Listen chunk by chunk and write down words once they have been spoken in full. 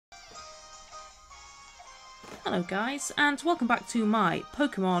Hello guys, and welcome back to my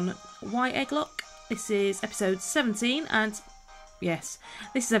Pokemon Y Egglocke. This is episode 17, and yes,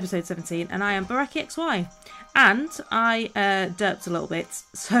 this is episode 17, and I am burakki-xy. And I derped a little bit,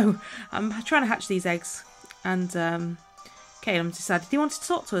 so I'm trying to hatch these eggs, and Caleb decided he wanted to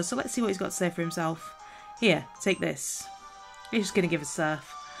talk to us, so let's see what he's got to say for himself. Here, take this. He's just going to give us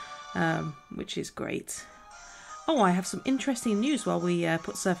surf, which is great. Oh, I have some interesting news while we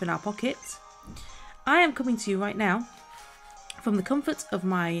put surf in our pocket. I am coming to you right now from the comfort of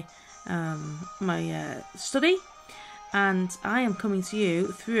my study, and I am coming to you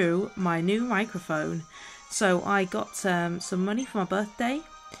through my new microphone. So I got some money for my birthday,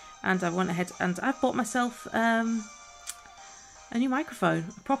 and I went ahead and I bought myself a new microphone,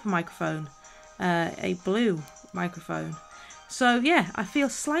 a proper microphone, a blue microphone. So yeah, I feel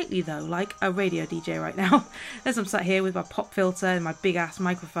slightly though like a radio DJ right now, as I'm sat here with my pop filter and my big ass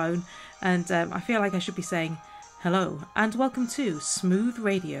microphone, and I feel like I should be saying hello and welcome to Smooth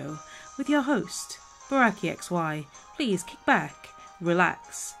Radio with your host burakki-xy. Please kick back,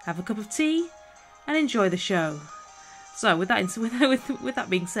 relax, have a cup of tea, and enjoy the show. So with that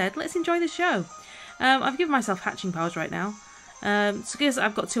being said, let's enjoy the show. I've given myself hatching powers right now, so because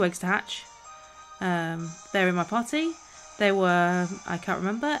I've got 2 eggs to hatch. They're in my party. They were, I can't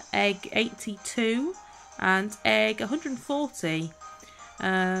remember, egg 82 and egg 140.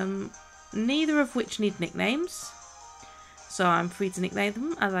 Neither of which need nicknames, so I'm free to nickname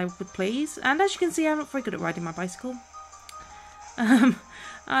them as I would please. And as you can see, I'm not very good at riding my bicycle.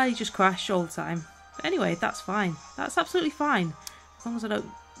 I just crash all the time. But anyway, that's fine. That's absolutely fine, as long as I don't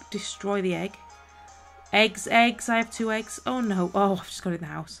destroy the egg. Eggs. I have 2 eggs. Oh no. Oh, I've just got in the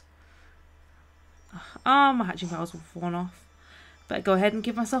house. Oh, my hatching powers were worn off. Better go ahead and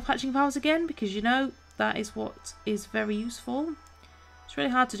give myself hatching powers again, because you know that is what is very useful. It's really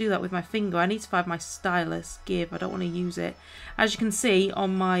hard to do that with my finger. I need to find my stylus. Give. I don't want to use it. As you can see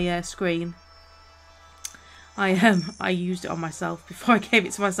on my screen, I used it on myself before I gave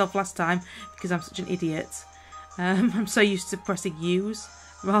it to myself last time, because I'm such an idiot. I'm so used to pressing use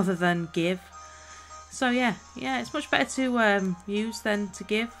rather than give. So yeah, it's much better to use than to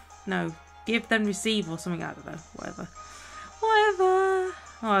give. No. Give then receive or something, I don't know, whatever.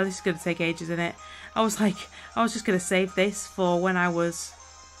 Oh, this is going to take ages, isn't it? I was just going to save this for when I was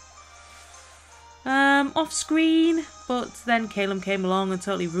off screen, but then Caleb came along and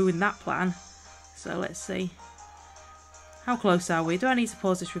totally ruined that plan. So let's see. How close are we? Do I need to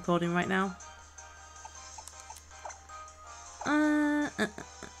pause this recording right now?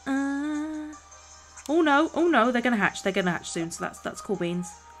 Oh no, they're going to hatch. They're going to hatch soon, so that's cool beans.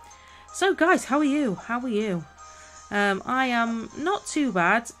 So guys, how are you? I am not too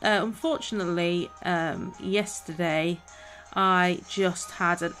bad. Unfortunately, yesterday I just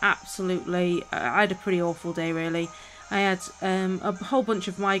had an absolutely... I had a pretty awful day, really. I had a whole bunch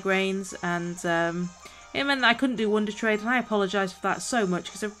of migraines, and it meant that I couldn't do Wonder Trade, and I apologise for that so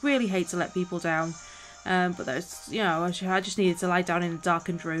much, because I really hate to let people down. But there's, you know, I just needed to lie down in a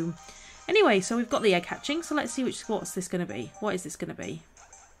darkened room. Anyway, so we've got the egg hatching, so let's see what's this going to be. What is this going to be?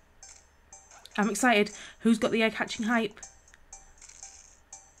 I'm excited. Who's got the egg hatching hype?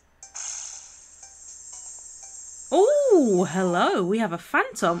 Oh, hello. We have a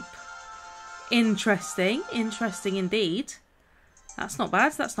Phantom. Interesting. Interesting indeed. That's not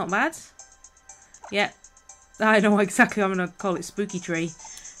bad. That's not bad. Yeah. I know exactly what I'm going to call it. Spooky Tree.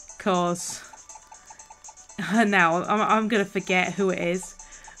 Because now I'm going to forget who it is.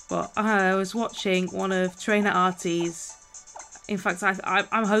 But I was watching one of Trainer Artie's... In fact,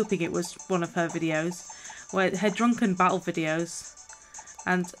 I'm hoping it was one of her videos, where her drunken battle videos,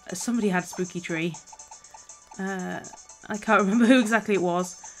 and somebody had Spooky Tree. I can't remember who exactly it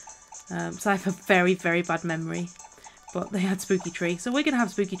was, so I have a very, very bad memory. But they had Spooky Tree, so we're going to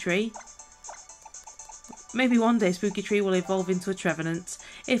have Spooky Tree. Maybe one day Spooky Tree will evolve into a Trevenant,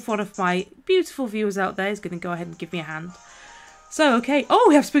 if one of my beautiful viewers out there is going to go ahead and give me a hand. So, okay. Oh,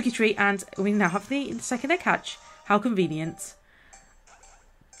 we have Spooky Tree, and we now have the second egg hatch. How convenient.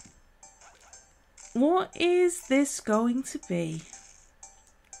 What is this going to be?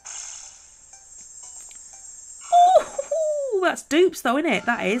 Oh, that's dupes though, isn't it?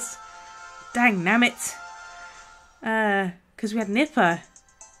 That is. Dang, damn it. Because we had Nipper.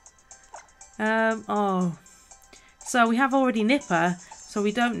 Oh. So we have already Nipper, so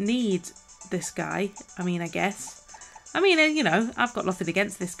we don't need this guy. I mean, I guess. I mean, you know, I've got nothing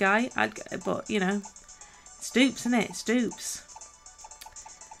against this guy. But, you know, it's dupes, isn't it? It's dupes.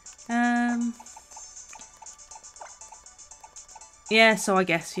 Yeah, so I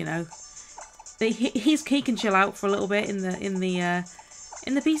guess, you know, he can chill out for a little bit in the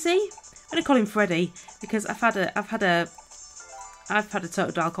PC, going to call him Freddy because I've had a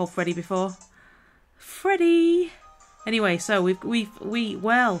Totodile called Freddy before. Freddy. Anyway, so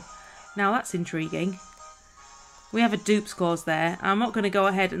well, now that's intriguing. We have a dupes clause there. I'm not going to go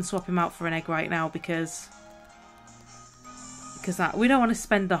ahead and swap him out for an egg right now because we don't want to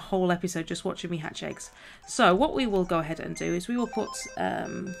spend the whole episode just watching me hatch eggs. So what we will go ahead and do is we will put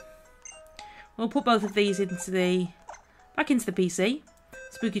both of these back into the PC.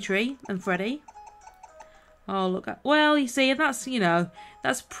 Spooky Tree and Freddy. Oh look, well you see, and that's, you know,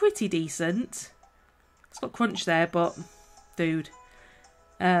 that's pretty decent. It's got crunch there, but dude,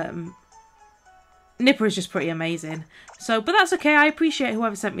 Nipper is just pretty amazing. So, but that's okay. I appreciate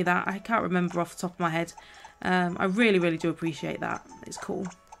whoever sent me that. I can't remember off the top of my head. I really, really do appreciate that. It's cool.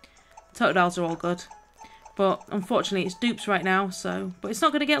 Totodiles are all good. But unfortunately it's dupes right now, so... But it's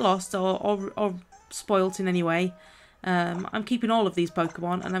not going to get lost or spoilt in any way. I'm keeping all of these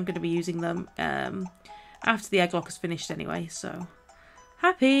Pokemon and I'm going to be using them after the Egglocke is finished anyway, so...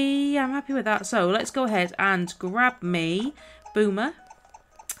 Happy! I'm happy with that. So let's go ahead and grab me Boomer,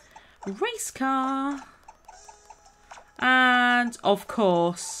 race car, and of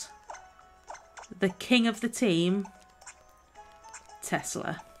course the king of the team,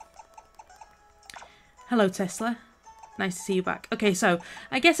 Tesla. Hello Tesla, nice to see you back. Okay, so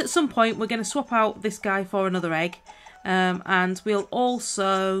I guess at some point we're going to swap out this guy for another egg, and we'll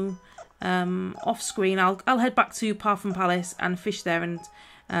also off screen I'll head back to Parfum Palace and fish there, and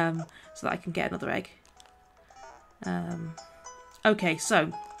so that I can get another egg. Okay,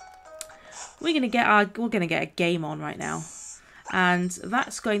 so we're gonna get a game on right now, and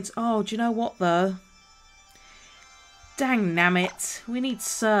that's going to... Oh, do you know what though? Dang nammit, we need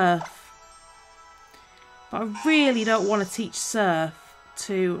Surf, but I really don't want to teach Surf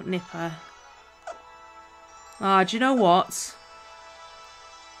to Nipper. Ah, do you know what?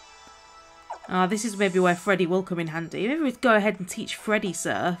 This is maybe where Freddy will come in handy. Maybe we'd go ahead and teach Freddy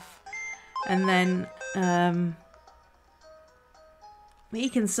Surf, and then he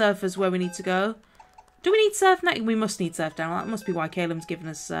can surf us where we need to go. Do we need Surf now? We must need Surf now. That must be why Caleb's given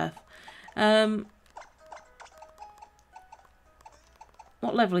us Surf.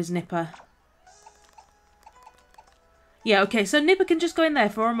 What level is Nipper? Yeah, okay, so Nipper can just go in there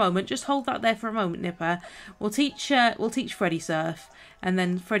for a moment. Just hold that there for a moment, Nipper. We'll teach Freddy Surf, and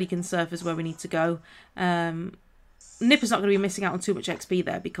then Freddy can surf us where we need to go. Nipper's not going to be missing out on too much XP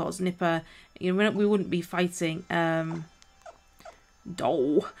there because Nipper, you know, we wouldn't be fighting. We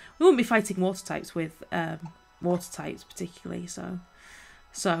wouldn't be fighting water types with water types particularly. So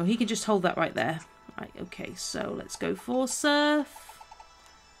he can just hold that right there. Right, okay, so let's go for Surf.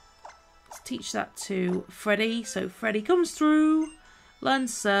 Let's teach that to Freddy. So Freddy comes through,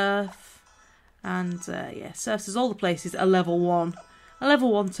 learns Surf, and yeah, surfs us all the places. A level 1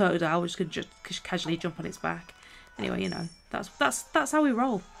 Totodile, which could just casually jump on its back. Anyway, you know, that's how we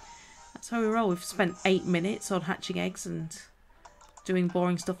roll. That's how we roll. We've spent 8 minutes on hatching eggs and doing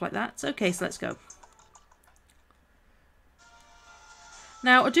boring stuff like that. Okay, so let's go.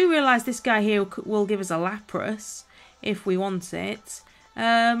 Now, I do realise this guy here will give us a Lapras if we want it.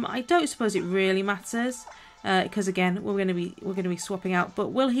 I don't suppose it really matters because again we're going to be swapping out. But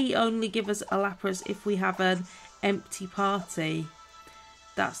will he only give us a Lapras if we have an empty party?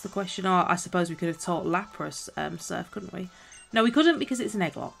 That's the question. Or I suppose we could have taught Lapras Surf, couldn't we? No, we couldn't because it's an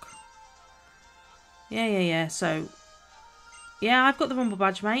Egglocke. Yeah. So yeah, I've got the Rumble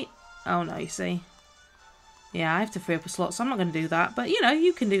badge, mate. Oh no, you see. Yeah, I have to free up a slot, so I'm not going to do that. But you know,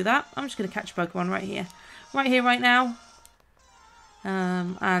 you can do that. I'm just going to catch Pokemon right here, right now.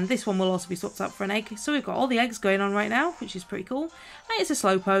 And this one will also be swapped out for an egg. So we've got all the eggs going on right now, which is pretty cool. And it's a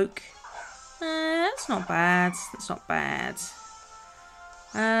Slowpoke. That's not bad. That's not bad.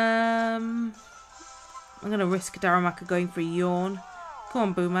 I'm going to risk Darumaka going for a yawn. Come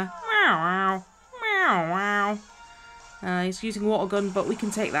on, Boomer. Meow, meow, meow. He's using Water Gun, but we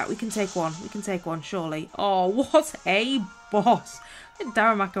can take that. We can take one. We can take one, surely. Oh, what a boss.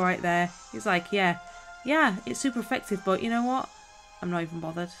 Darumaka right there. He's like, yeah, it's super effective, but you know what? I'm not even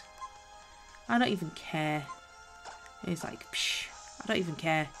bothered. I don't even care. He's like, psh, I don't even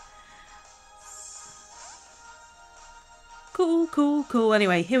care. Cool.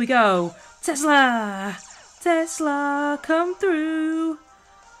 Anyway, here we go. Tesla! Tesla, come through.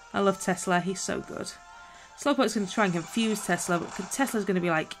 I love Tesla. He's so good. Slowpoke's going to try and confuse Tesla, but Tesla's going to be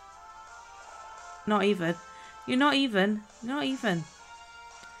like, not even. You're not even. Not even.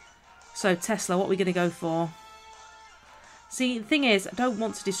 So, Tesla, what are we going to go for? See, the thing is, I don't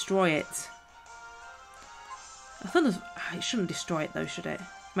want to destroy it. I thought it shouldn't destroy it though, should it?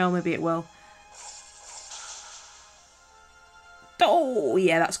 Well, maybe it will. Oh,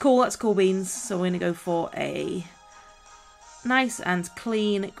 yeah, that's cool. That's cool beans. So we're going to go for a nice and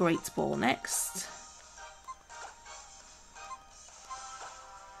clean great ball next.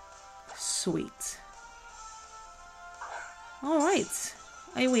 Sweet. All right.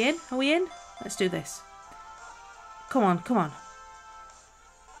 Are we in? Are we in? Let's do this. Come on, come on.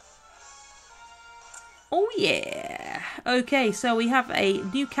 Oh, yeah. Okay, so we have a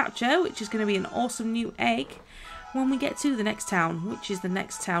new capture, which is going to be an awesome new egg when we get to the next town. Which is the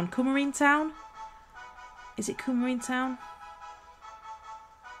next town? Coumarine Town? Is it Coumarine Town?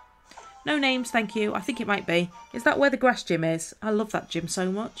 No names, thank you. I think it might be. Is that where the grass gym is? I love that gym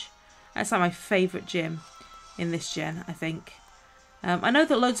so much. That's like my favourite gym in this gen, I think. I know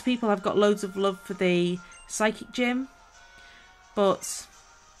that loads of people have got loads of love for the psychic gym, but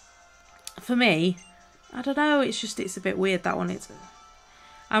for me, I don't know, it's a bit weird, that one.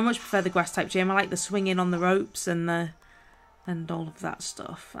 I much prefer the grass type gym. I like the swinging on the ropes and all of that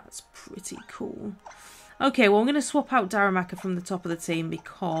stuff. That's pretty cool. Okay, well, I'm going to swap out Darumaka from the top of the team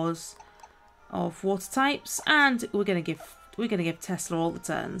because of water types, and we're going to give Tesla all the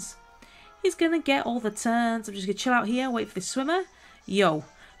turns. He's going to get all the turns. I'm just going to chill out here, wait for this swimmer. Yo,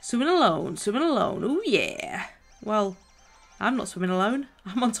 swimming alone, swimming alone. Oh, yeah. Well, I'm not swimming alone.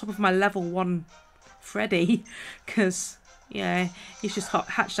 I'm on top of my level 1 Freddy because, yeah, he's just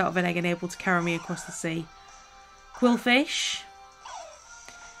hatched out of an egg and able to carry me across the sea. Quillfish.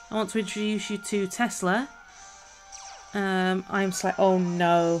 I want to introduce you to Tesla. Oh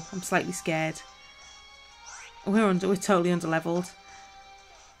no, I'm slightly scared. We're totally under-leveled.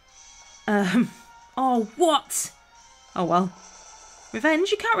 Oh, what? Oh, well.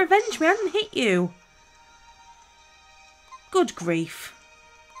 Revenge? You can't revenge me. I didn't hit you. Good grief.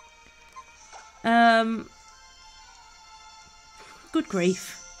 Good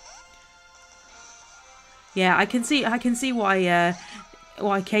grief. Yeah, I can see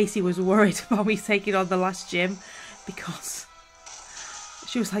why Casey was worried about me taking on the last gym, because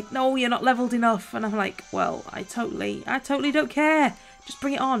she was like, "No, you're not leveled enough," and I'm like, "Well, I totally don't care. Just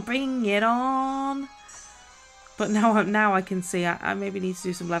bring it on, bring it on." But now I can see I maybe need to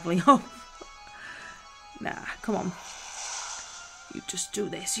do some leveling up. Nah, come on. You just do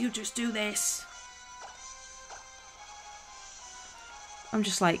this. You just do this. I'm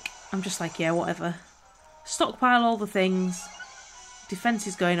just like, yeah, whatever. Stockpile all the things. Defense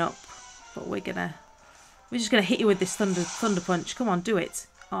is going up, but we're just gonna hit you with this thunder punch. Come on, do it.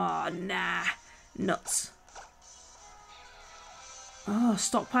 Oh, nah, nuts. Oh,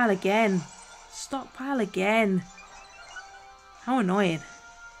 stockpile again. Stockpile again. How annoying.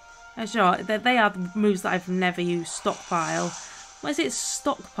 Sure, they are the moves that I've never used. Stockpile. What is it?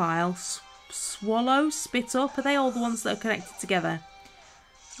 Stockpile, swallow, spit up. Are they all the ones that are connected together?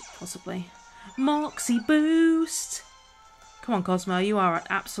 Possibly. Moxie boost. Come on, Cosmo, you are an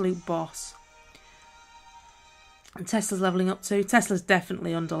absolute boss. And Tesla's levelling up too. Tesla's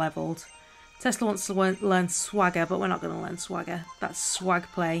definitely under-leveled. Tesla wants to learn swagger, but we're not going to learn swagger. That's swag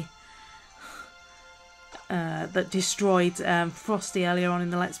play. That destroyed Frosty earlier on in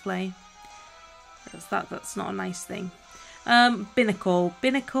the Let's Play. That's not a nice thing. Binnacle.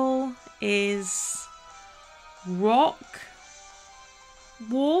 Binnacle is rock,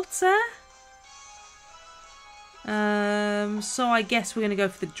 water. So I guess we're going to go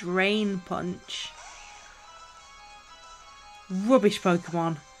for the Drain Punch. Rubbish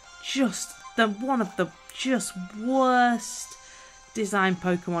Pokemon. Just one of the worst design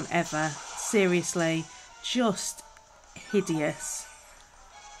Pokemon ever. Seriously. Just hideous.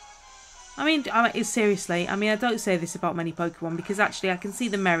 I mean, seriously, I don't say this about many Pokemon because actually I can see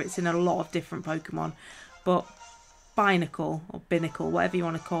the merits in a lot of different Pokemon, but Binacle, or Binnacle, whatever you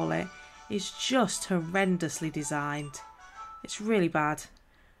want to call it, is just horrendously designed. It's really bad.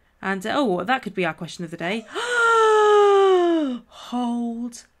 And, oh, that could be our question of the day.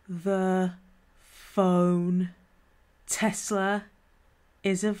 Hold the phone. Tesla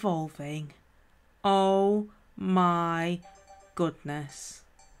is evolving. Oh my goodness.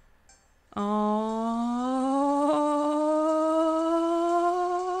 Oh.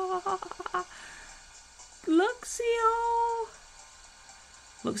 Luxio.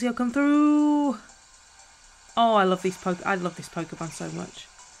 Luxio, come through. Oh, I love this Pokemon so much.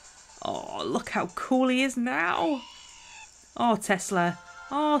 Oh, look how cool he is now. Oh, Tesla.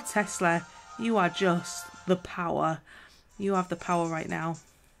 Oh, Tesla. You are just the power. You have the power right now.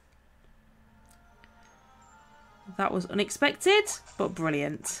 That was unexpected, but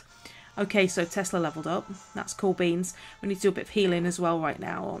brilliant. Okay, so Tesla leveled up. That's cool beans. We need to do a bit of healing as well right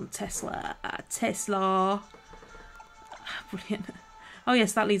now on Tesla. Tesla. Brilliant. Oh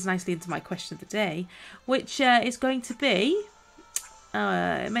yes, that leads nicely into my question of the day, which is going to be,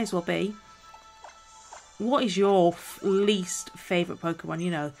 it may as well be. What is your least favourite Pokemon?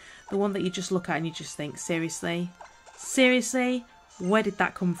 You know, the one that you just look at and you just think, seriously? Seriously? Where did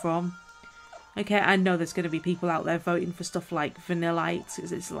that come from? Okay, I know there's going to be people out there voting for stuff like Vanillite,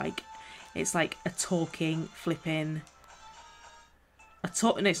 because it's like a talking, flipping...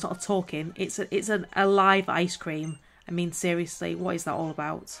 no, it's not a talking, it's a live ice cream. I mean, seriously, what is that all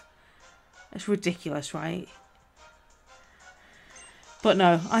about? It's ridiculous, right? But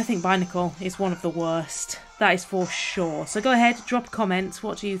no, I think Binacle is one of the worst. That is for sure. So go ahead, drop a comment.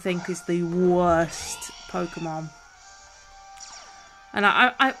 What do you think is the worst Pokemon? And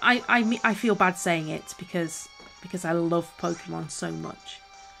I feel bad saying it because I love Pokemon so much.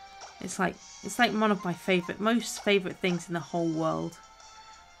 It's like one of my most favourite things in the whole world.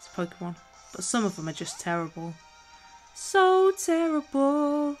 It's Pokemon. But some of them are just terrible. So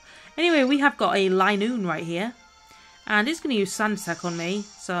terrible. Anyway, we have got a Linoon right here. And it's going to use Sand Attack on me.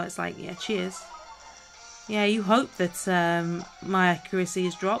 So it's like, yeah, cheers. Yeah, you hope that my accuracy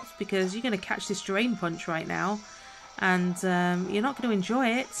is dropped, because you're going to catch this Drain Punch right now. And you're not going to enjoy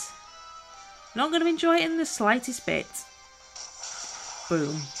it. Not going to enjoy it in the slightest bit.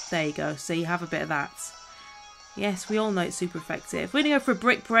 Boom. There you go. So you have a bit of that. Yes, we all know it's super effective. We're going to go for a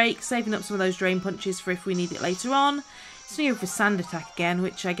Brick Break, saving up some of those Drain Punches for if we need it later on. It's going to go for Sand Attack again,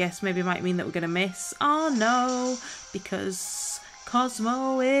 which I guess maybe might mean that we're going to miss. Oh no, because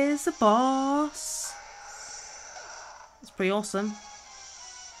Cosmo is the boss. It's pretty awesome.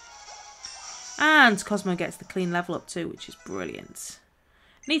 And Cosmo gets the clean level up too, which is brilliant.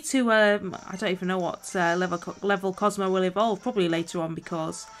 Need to, I don't even know what level Cosmo will evolve, probably later on,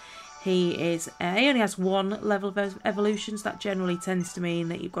 because he only has one level of evolutions. That generally tends to mean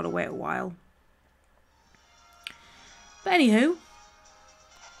that you've got to wait a while. But anywho.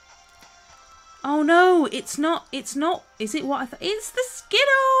 Oh no, it's not, is it what I thought? It's the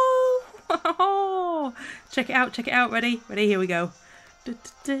Skiddo! Check it out, ready, here we go.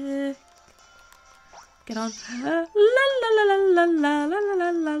 Get on. La la la la la la la la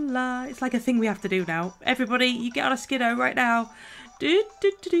la la. It's like a thing we have to do now. Everybody, you get on a Skiddo right now.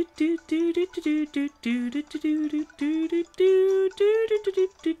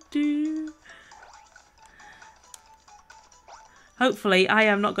 Hopefully, I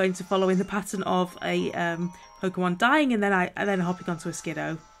am not going to follow in the pattern of a Pokemon dying and then hopping onto a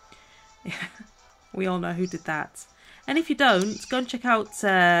Skiddo. We all know who did that. And if you don't, go and check out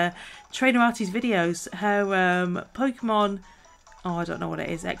Trainer Artie's videos. Her Pokemon... Oh, I don't know what it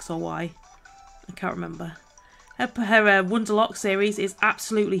is. X or Y. I can't remember. Her Wonderlock series is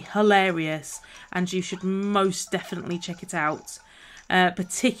absolutely hilarious. And you should most definitely check it out.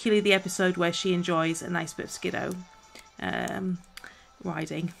 Particularly the episode where she enjoys a nice bit of Skiddo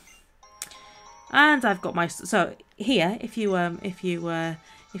riding. And I've got my... So, here, if you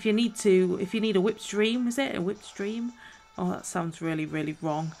need a Whipped Dream, is it? A Whipped Dream? Oh, that sounds really, really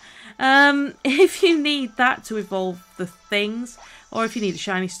wrong. If you need that to evolve the things, or if you need a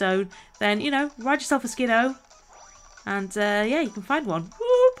Shiny Stone, then, you know, ride yourself a Skiddo. And, yeah, you can find one.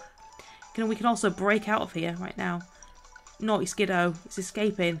 Whoop! We can also break out of here right now. Naughty Skiddo. It's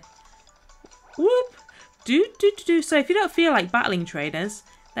escaping. Whoop! So if you don't feel like battling trainers,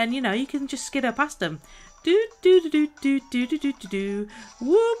 then, you know, you can just Skiddo past them.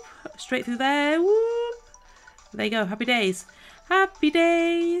 Whoop! Straight through there. Whoop! There you go. Happy days. Happy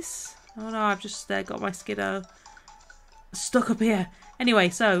days. Oh no, I've just got my Skiddo stuck up here. Anyway,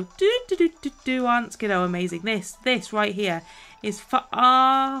 so aren't Skiddo amazing? This right here is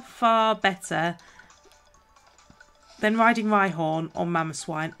far better than riding Rhyhorn or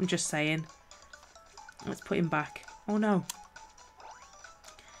Mamoswine. I'm just saying. Let's put him back. Oh no.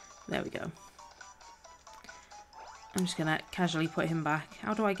 There we go. I'm just going to casually put him back.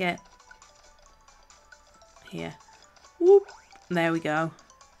 How do I get... Here. Whoop. There we go.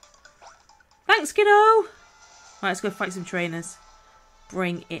 Thanks, kiddo! Right, let's go fight some trainers.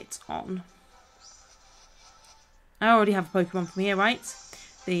 Bring it on. I already have a Pokemon from here, right?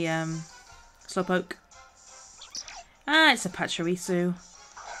 The, Slowpoke. Ah, it's a Pachirisu.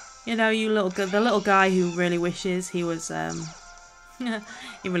 You know, the little guy who really wishes he was,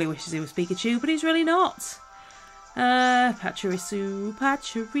 he really wishes he was Pikachu, but he's really not. Pachirisu,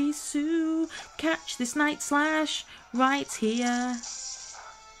 catch this Night Slash right here.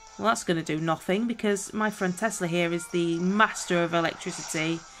 Well, that's going to do nothing because my friend Tesla here is the master of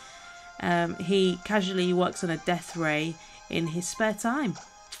electricity. He casually works on a death ray in his spare time.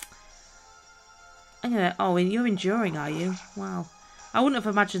 Oh, you're enduring, are you? Wow. I wouldn't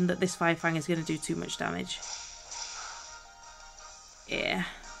have imagined that this Fire Fang is going to do too much damage. Yeah.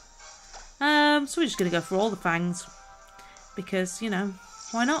 So we're just going to go for all the fangs. because, you know,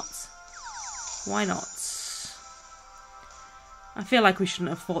 why not? Why not? I feel like we shouldn't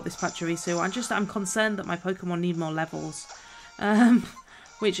have fought this Pachirisu. I'm concerned that my Pokemon need more levels.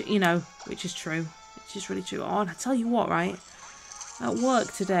 Which, you know, which is true. Which is really true. Oh, and I tell you what, right? At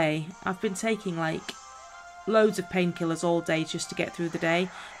work today, I've been taking, like, loads of painkillers all day just to get through the day.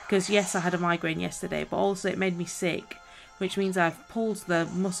 Because, yes, I had a migraine yesterday, but also it made me sick. Which means I've pulled the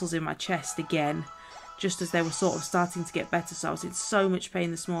muscles in my chest again. Just as they were sort of starting to get better. So I was in so much pain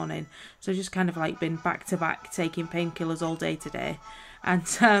this morning. So I've just kind of like been back to back taking painkillers all day today. And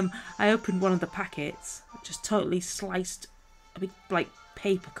I opened one of the packets. Just totally sliced a big like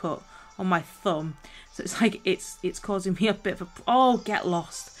paper cut on my thumb. So it's like it's causing me a bit of a... Oh, get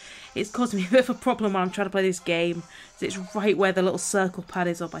lost. It's causing me a bit of a problem when I'm trying to play this game. So it's right where the little circle pad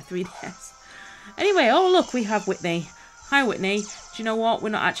is on my 3DS. Anyway, oh look, we have Whitney. Hi Whitney, do you know what? We're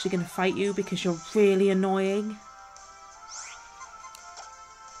not actually going to fight you because you're really annoying.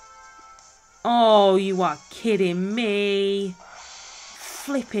 Oh, you are kidding me.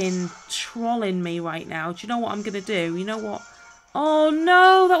 Flipping trolling me right now. Do you know what I'm going to do? You know what? Oh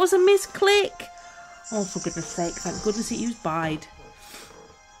no, that was a misclick. Oh, for goodness sake, thank goodness it used Bide.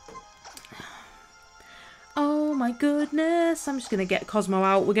 Oh my goodness, I'm just going to get Cosmo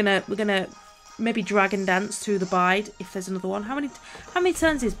out. We're gonna maybe Dragon Dance through the Bide, if there's another one. How many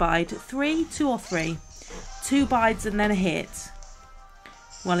turns is Bide? 3? 2 or 3? 2 Bides and then a hit.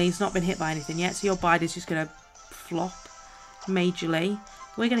 Well, he's not been hit by anything yet, so your Bide is just going to flop majorly.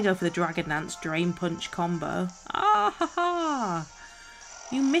 We're going to go for the Dragon Dance Drain Punch combo. Ah ha ha!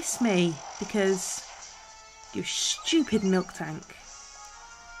 You miss me because you stupid milk tank.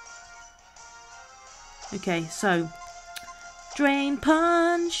 Okay, so Drain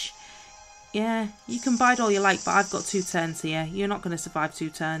Punch. Yeah, you can bide all you like, but I've got 2 turns here. You're not going to survive 2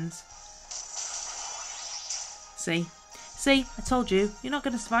 turns. See? See? I told you. You're not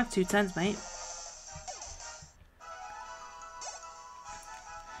going to survive 2 turns, mate.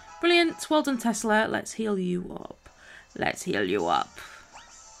 Brilliant. Well done, Tesla. Let's heal you up. Let's heal you up.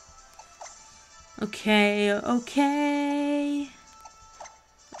 Okay, okay.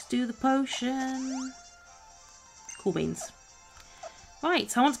 Let's do the potion. Cool beans.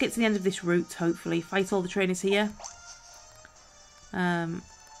 Right, I want to get to the end of this route, hopefully. Fight all the trainers here. And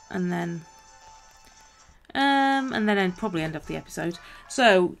then probably end up the episode.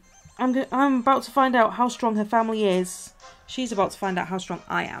 So, I'm about to find out how strong her family is. She's about to find out how strong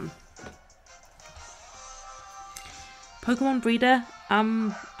I am. Pokemon breeder,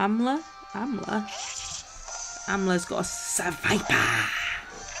 Amla? Amla's got a Seviper.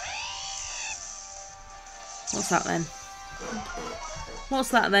 What's that then? What's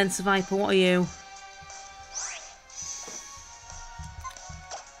that then, Seviper? What are you?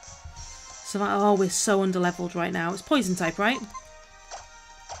 Seviper. Oh, we're so underleveled right now. It's poison type, right?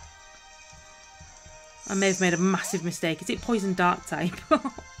 I may have made a massive mistake. Is it poison dark type?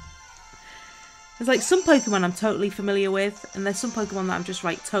 There's like some Pokemon I'm totally familiar with, and there's some Pokemon that I'm just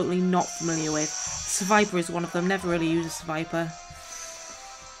like totally not familiar with. Seviper is one of them. Never really used a Seviper.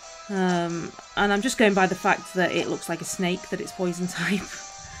 And I'm just going by the fact that it looks like a snake, that it's poison type.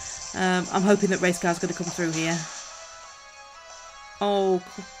 I'm hoping that Race Car's going to come through here. Oh,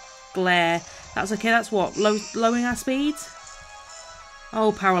 glare. That's okay, that's what? Lowering our speed?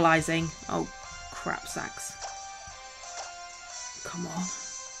 Oh, paralysing. Oh, crap sacks. Come on.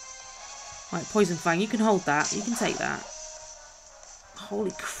 Right, Poison Fang, you can hold that. You can take that.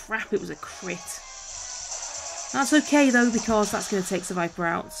 Holy crap, it was a crit. That's okay though, because that's going to take Seviper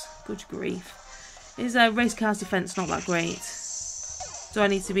out. Good grief. Is Race Car's defence not that great? So I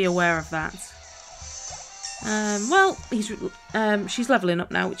need to be aware of that. Well, she's levelling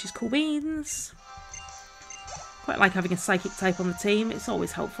up now, which is cool beans. Quite like having a psychic type on the team. It's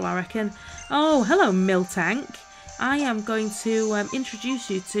always helpful, I reckon. Oh, hello, Miltank. I am going to introduce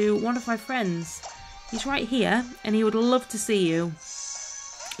you to one of my friends. He's right here, and he would love to see you.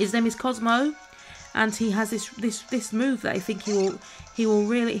 His name is Cosmo. And he has this move that I think he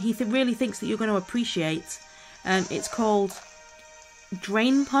really thinks that you're going to appreciate. It's called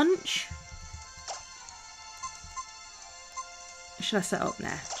Drain Punch. Should I set up? Nah,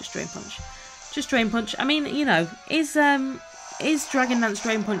 just Drain Punch. Just Drain Punch. I mean, you know, is Dragon Dance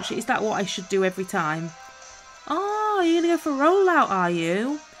Drain Punch? Is that what I should do every time? Oh, you're gonna go for rollout, are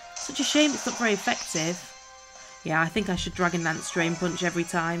you? Such a shame it's not very effective. Yeah, I think I should Dragon Dance Drain Punch every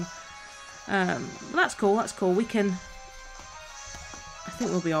time. That's cool, that's cool. We can... I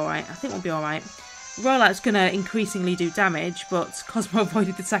think we'll be alright. I think we'll be alright. Rollout's going to increasingly do damage, but Cosmo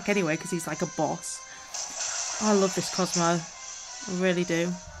avoided the attack anyway because he's like a boss. Oh, I love this Cosmo. I really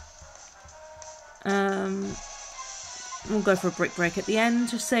do. We'll go for a brick break at the end,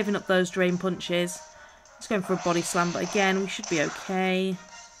 just saving up those drain punches. Just going for a body slam, but again, we should be okay.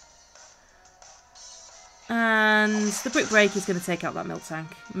 And the brick break is going to take out that milk tank,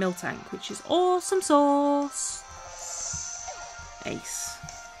 which is awesome sauce. Ace.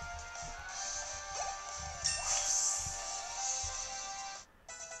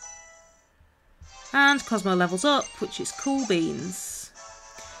 And Cosmo levels up, which is cool beans.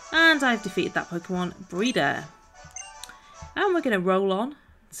 And I've defeated that Pokemon breeder. And we're going to roll on,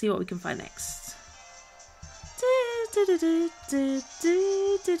 see what we can find next.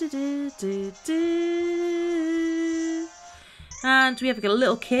 And we have a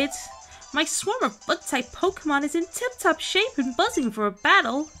little kid. My swarm of bug-type Pokemon is in tip-top shape and buzzing for a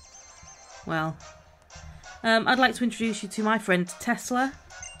battle. Well, I'd like to introduce you to my friend Tesla.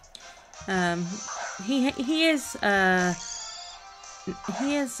 He is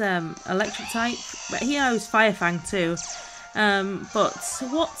electric type, but he knows Fire Fang too. But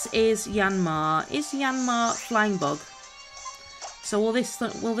what is Yanmar? Is Yanmar Flying Bug? So will this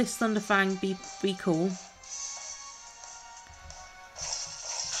Thunderfang be cool?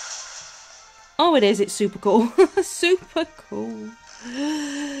 Oh, it is. It's super cool. Super cool.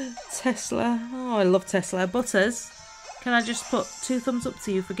 Tesla. Oh, I love Tesla. Butters, can I just put 2 thumbs up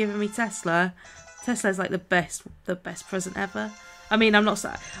to you for giving me Tesla? Tesla's like the best present ever. I mean, I'm not...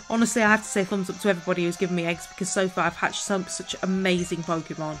 Honestly, I have to say thumbs up to everybody who's given me eggs, because so far I've hatched such amazing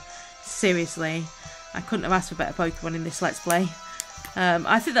Pokemon. Seriously. I couldn't have asked for better Pokemon in this Let's Play.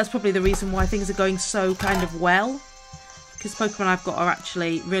 I think that's probably the reason why things are going so kind of well. Because Pokemon I've got are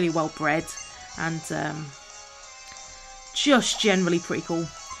actually really well bred. And just generally pretty cool.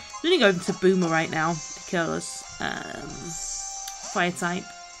 I'm going to go over to Boomer right now, because Fire type.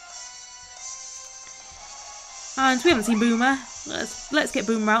 And we haven't seen Boomer. Let's get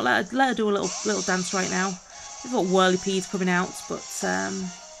Boomer out. Let her do a little dance right now. We've got Whirlipedes coming out, but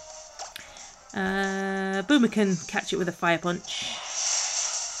Boomer can catch it with a fire punch.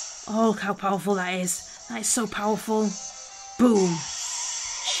 Oh, look how powerful that is. That is so powerful. Boom.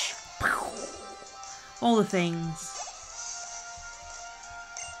 All the things.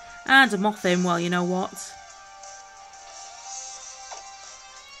 And a Mothim, well, you know what?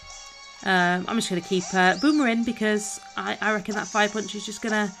 I'm just going to keep Boomer in, because I reckon that fire punch is just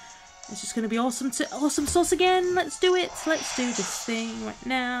gonna be awesome sauce again. Let's do it. Let's do this thing right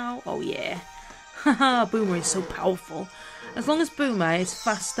now. Oh yeah. Haha, Boomer is so powerful. As long as Boomer is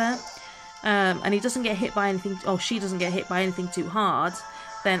faster, and he doesn't get hit by anything, or she doesn't get hit by anything too hard,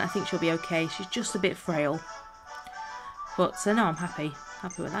 then I think she'll be okay. She's just a bit frail. But no, I'm happy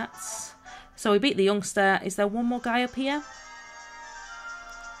with that. So we beat the youngster. Is there one more guy up here?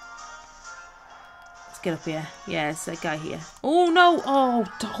 Get up here. Yeah, it's a guy here. Oh no! Oh,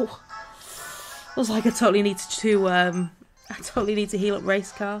 I was like, I totally need to heal up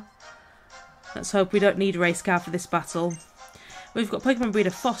Race Car. Let's hope we don't need a Race Car for this battle. We've got Pokemon breeder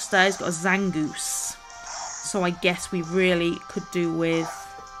Foster. He's got a Zangoose. So I guess we really could do with...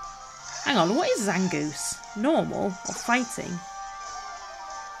 Hang on, what is Zangoose? Normal or fighting?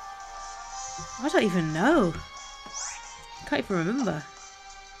 I don't even know. I can't even remember.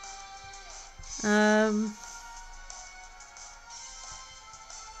 I'm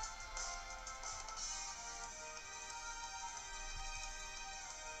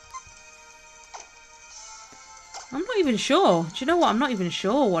not even sure. Do you know what? I'm not even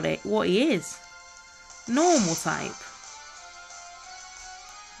sure what he is. Normal type.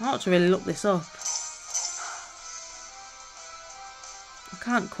 I ought to really look this up. I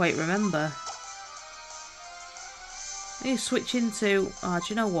can't quite remember. I need to switch into... Oh, do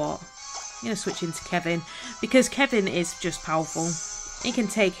you know what? I'm going to switch into Kevin, because Kevin is just powerful. He can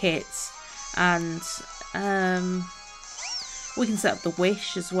take hits, and we can set up the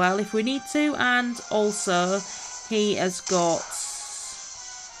wish as well if we need to, and also he's the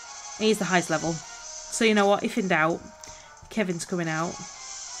highest level. So you know what, if in doubt, Kevin's coming out.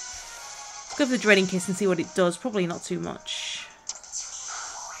 Let's go for the Dreading Kiss and see what it does. Probably not too much.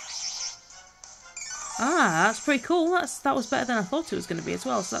 Ah, that's pretty cool. That was better than I thought it was going to be as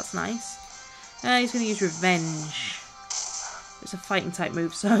well, so that's nice. He's going to use Revenge. It's a fighting type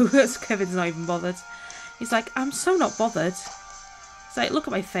move, so Kevin's not even bothered. He's like, I'm so not bothered. He's like, look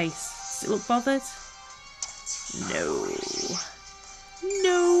at my face. Does it look bothered? No.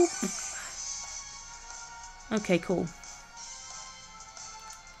 No. Okay, cool.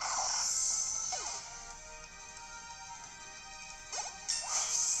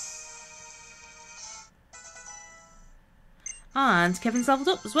 And Kevin's leveled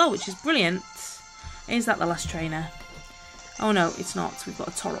up as well, which is brilliant. Is that the last trainer? Oh no, it's not. We've got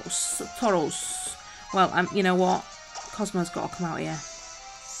a Tauros. Well, you know what? Cosmo's got to come out here.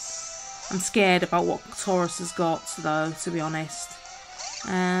 I'm scared about what Taurus has got, though, to be honest.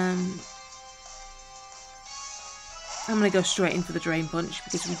 I'm going to go straight in for the Drain Punch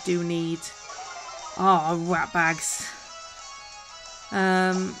because we do need... Oh, rat bags.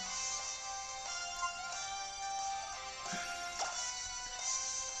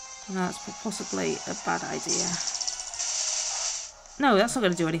 No, that's possibly a bad idea. No, that's not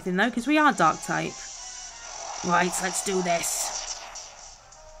going to do anything, though, because we are Dark type. Right, let's do this.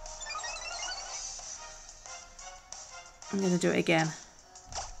 I'm going to do it again.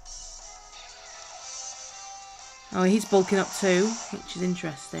 Oh, he's bulking up too, which is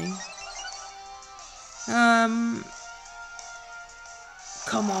interesting.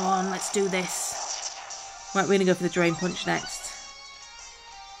 Come on, let's do this. Right, we're going to go for the Drain Punch next.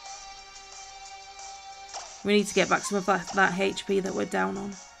 We need to get back some of that HP that we're down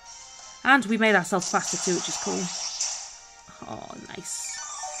on. And we made ourselves faster too, which is cool. Oh, nice.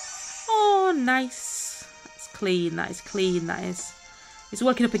 Oh, nice. That's clean, that is clean, that is. It's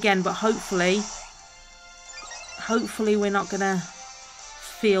working up again, but hopefully we're not gonna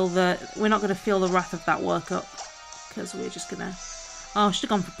feel the wrath of that workup. Because we're just gonna... Oh, I should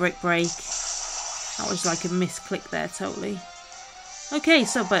have gone for Brick Break. That was like a misclick there, totally. Okay,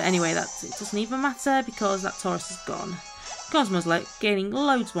 so, but anyway, it doesn't even matter because that Taurus is gone. Cosmo's gaining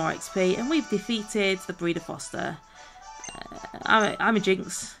loads more XP, and we've defeated the Breeder Foster. I'm a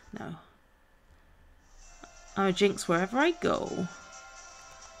Jinx. No. I'm a Jinx wherever I go.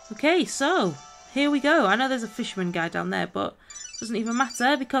 Okay, so, here we go. I know there's a fisherman guy down there, but it doesn't even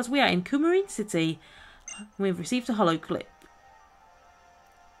matter because we are in Coumarine City. We've received a holo clip.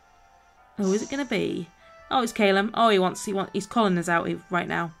 Who is it going to be? Oh, it's Calum. Oh, he's calling us out right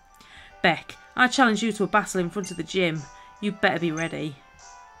now. Beck, I challenge you to a battle in front of the gym. You better be ready.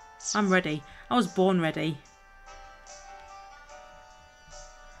 I'm ready. I was born ready.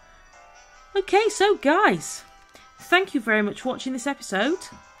 Okay, so guys, thank you very much for watching this episode.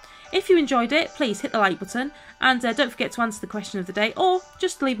 If you enjoyed it, please hit the like button and don't forget to answer the question of the day or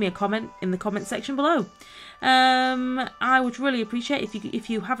just leave me a comment in the comment section below. I would really appreciate if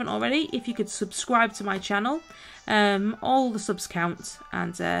you haven't already, if you could subscribe to my channel. All the subs count,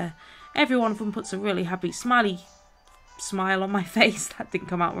 and every one of them puts a really happy smile on my face. That didn't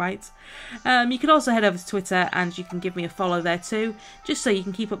come out right. You can also head over to Twitter and you can give me a follow there too, just so you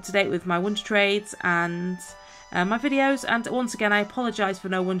can keep up to date with my wonder trades and my videos. And once again, I apologise for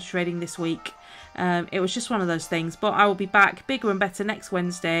no wonder trading this week. It was just one of those things, but I will be back bigger and better next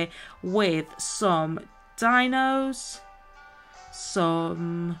Wednesday with some dinos,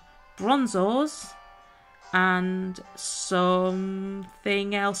 some bronzors, and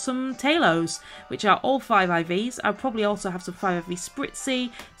something else, some talos, which are all 5 IVs. I'll probably also have some 5 IV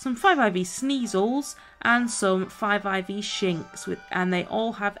Spritzy, some 5 IV Sneasels, and some 5 IV Shinks, and they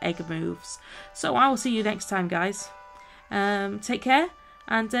all have egg moves. So I will see you next time, guys. Take care,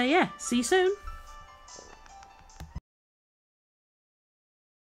 and yeah, see you soon.